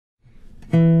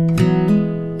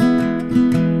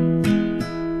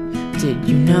Did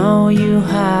you know you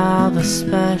have a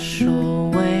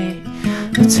special way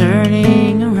of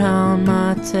turning around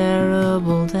my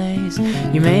terrible days?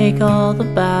 You make all the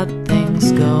bad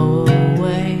things go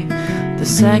away the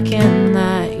second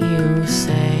that you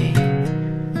say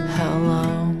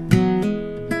hello.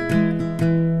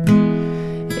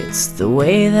 It's the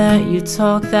way that you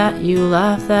talk, that you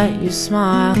laugh, that you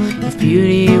smile. If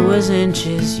beauty was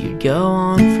inches, you'd go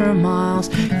on for miles.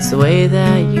 It's the way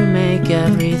that you make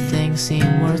everything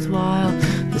seem worthwhile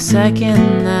the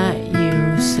second that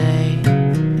you say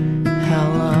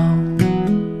hello.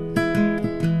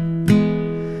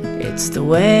 It's the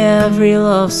way every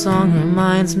love song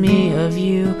reminds me of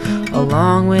you,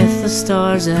 along with the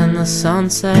stars and the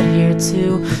sunset here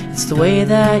too. It's the way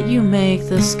that you make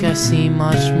the sky seem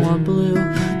much more blue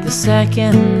the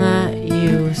second that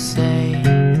you say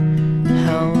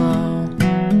hello.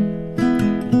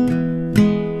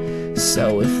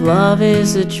 So if love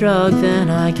is a drug, then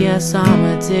I guess I'm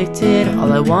addicted.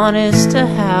 All I want is to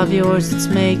have yours, it's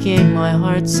making my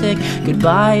heart sick.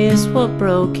 Goodbye is what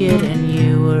broke it, and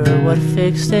you were what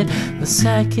fixed it the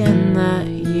second that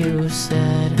you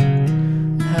said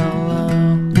hello.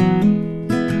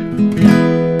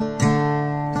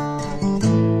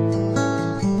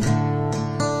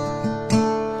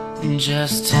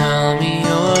 Just tell me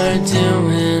you're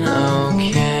doing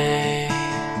okay.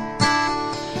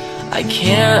 I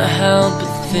can't help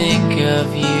but think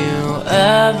of you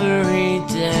every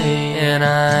day, and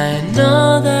I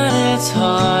know that it's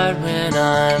hard when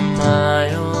I'm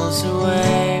miles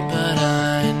away, but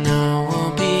I know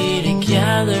we'll be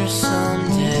together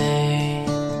someday.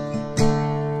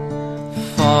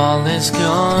 Fall is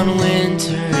gone,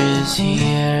 winter is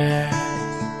here.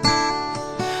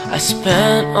 I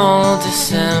spent all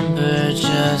December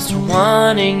just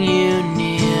wanting you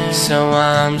near, so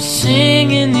I'm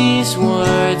singing these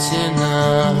words in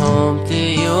the hope that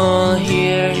you'll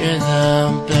hear. You're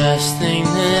the best thing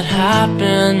that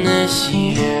happened this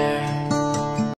year.